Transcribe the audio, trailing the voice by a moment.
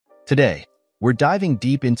Today, we're diving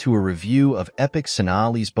deep into a review of epic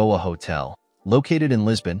Lisboa Hotel, located in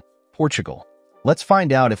Lisbon, Portugal. Let's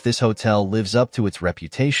find out if this hotel lives up to its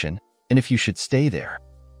reputation and if you should stay there.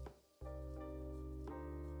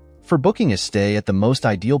 For booking a stay at the most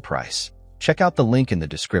ideal price, check out the link in the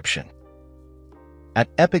description. At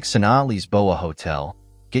epic Lisboa Hotel,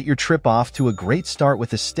 get your trip off to a great start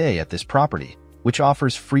with a stay at this property, which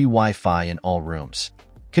offers free Wi-Fi in all rooms.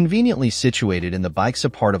 Conveniently situated in the Baixa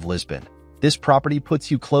part of Lisbon, this property puts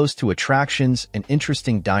you close to attractions and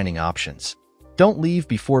interesting dining options. Don't leave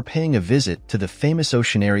before paying a visit to the famous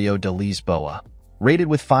Oceanario de Lisboa. Rated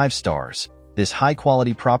with 5 stars, this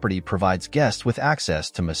high-quality property provides guests with access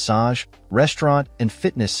to massage, restaurant, and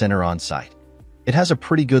fitness center on-site. It has a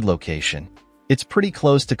pretty good location. It's pretty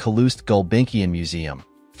close to Calouste Gulbenkian Museum,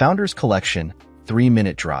 Founders Collection,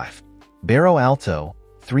 3-minute drive. Barro Alto,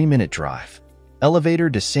 3-minute drive. Elevator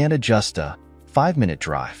de Santa Justa, 5-minute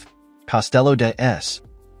drive. Castelo de S.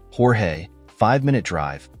 Jorge, 5-minute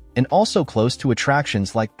drive, and also close to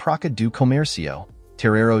attractions like Praça do Comércio,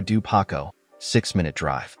 Terreiro do Paco, 6-minute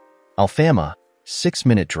drive. Alfama,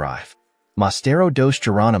 6-minute drive. Mosteiro dos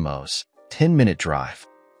Jerónimos, 10-minute drive.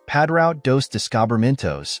 Padrão dos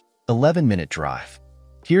Descobrimentos, 11-minute drive.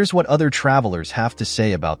 Here's what other travelers have to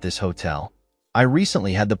say about this hotel. I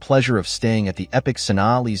recently had the pleasure of staying at the epic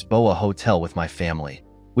Lisboa Hotel with my family,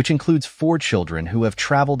 which includes 4 children who have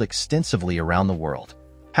traveled extensively around the world.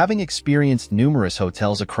 Having experienced numerous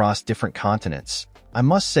hotels across different continents, I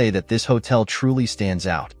must say that this hotel truly stands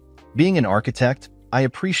out. Being an architect, I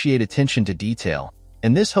appreciate attention to detail,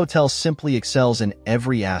 and this hotel simply excels in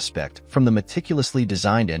every aspect, from the meticulously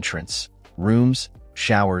designed entrance, rooms,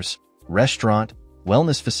 showers, restaurant,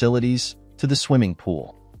 wellness facilities, to the swimming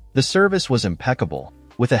pool. The service was impeccable,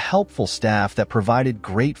 with a helpful staff that provided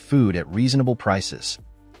great food at reasonable prices.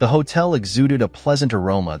 The hotel exuded a pleasant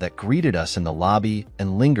aroma that greeted us in the lobby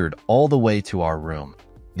and lingered all the way to our room.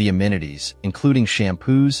 The amenities, including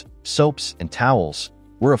shampoos, soaps, and towels,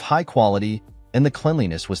 were of high quality, and the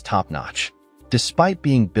cleanliness was top-notch. Despite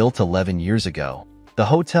being built 11 years ago, the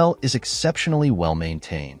hotel is exceptionally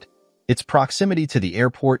well-maintained. Its proximity to the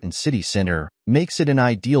airport and city center makes it an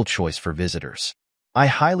ideal choice for visitors. I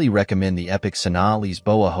highly recommend the epic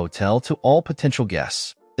Lisboa Hotel to all potential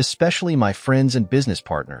guests, especially my friends and business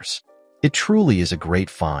partners. It truly is a great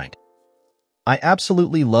find. I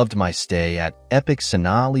absolutely loved my stay at epic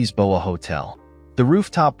Lisboa Hotel. The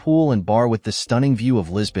rooftop pool and bar with the stunning view of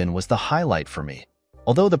Lisbon was the highlight for me,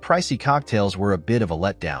 although the pricey cocktails were a bit of a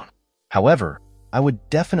letdown. However, I would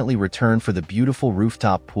definitely return for the beautiful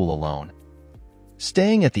rooftop pool alone.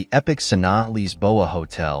 Staying at the epic Lisboa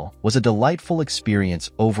Hotel was a delightful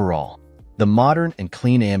experience overall. The modern and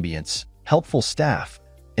clean ambience, helpful staff,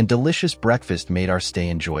 and delicious breakfast made our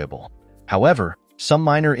stay enjoyable. However, some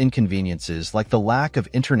minor inconveniences like the lack of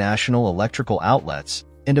international electrical outlets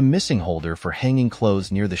and a missing holder for hanging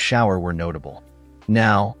clothes near the shower were notable.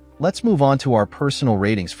 Now, let's move on to our personal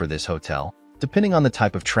ratings for this hotel, depending on the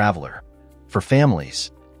type of traveler. For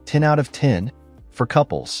families, 10 out of 10. For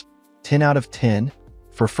couples, 10 out of 10.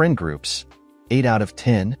 For friend groups, 8 out of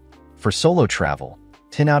 10. For solo travel,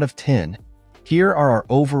 10 out of 10. Here are our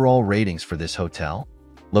overall ratings for this hotel.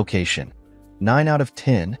 Location, 9 out of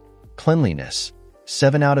 10. Cleanliness,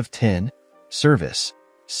 7 out of 10. Service,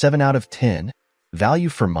 7 out of 10. Value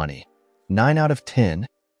for money, 9 out of 10.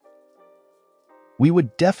 We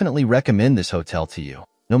would definitely recommend this hotel to you,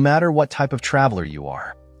 no matter what type of traveler you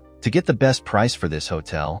are. To get the best price for this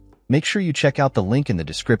hotel, make sure you check out the link in the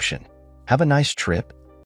description. Have a nice trip,